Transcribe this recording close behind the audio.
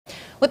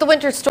With the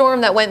winter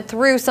storm that went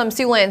through some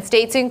Siouxland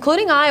states,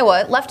 including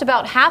Iowa, it left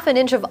about half an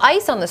inch of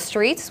ice on the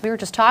streets. We were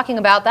just talking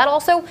about that.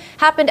 Also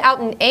happened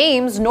out in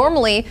Ames.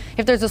 Normally,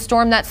 if there's a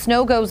storm, that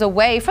snow goes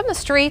away from the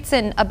streets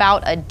in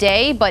about a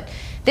day. But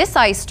this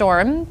ice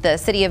storm, the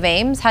city of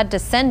Ames had to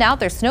send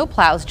out their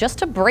snowplows just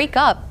to break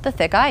up the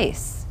thick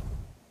ice.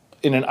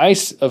 In an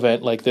ice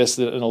event like this,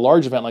 in a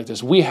large event like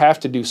this, we have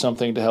to do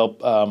something to help,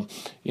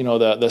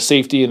 the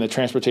safety and the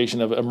transportation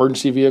of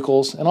emergency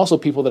vehicles, and also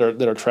people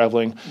that are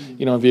traveling,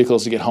 in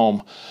vehicles to get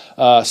home.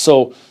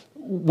 So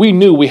we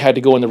knew we had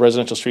to go in the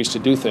residential streets to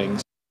do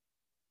things.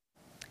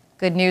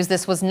 Good news,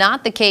 this was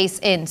not the case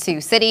in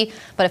Sioux City,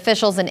 but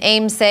officials in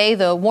Ames say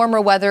the warmer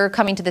weather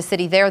coming to the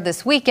city there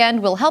this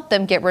weekend will help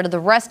them get rid of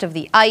the rest of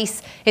the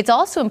ice. It's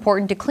also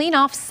important to clean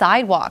off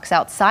sidewalks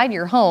outside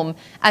your home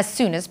as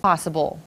soon as possible.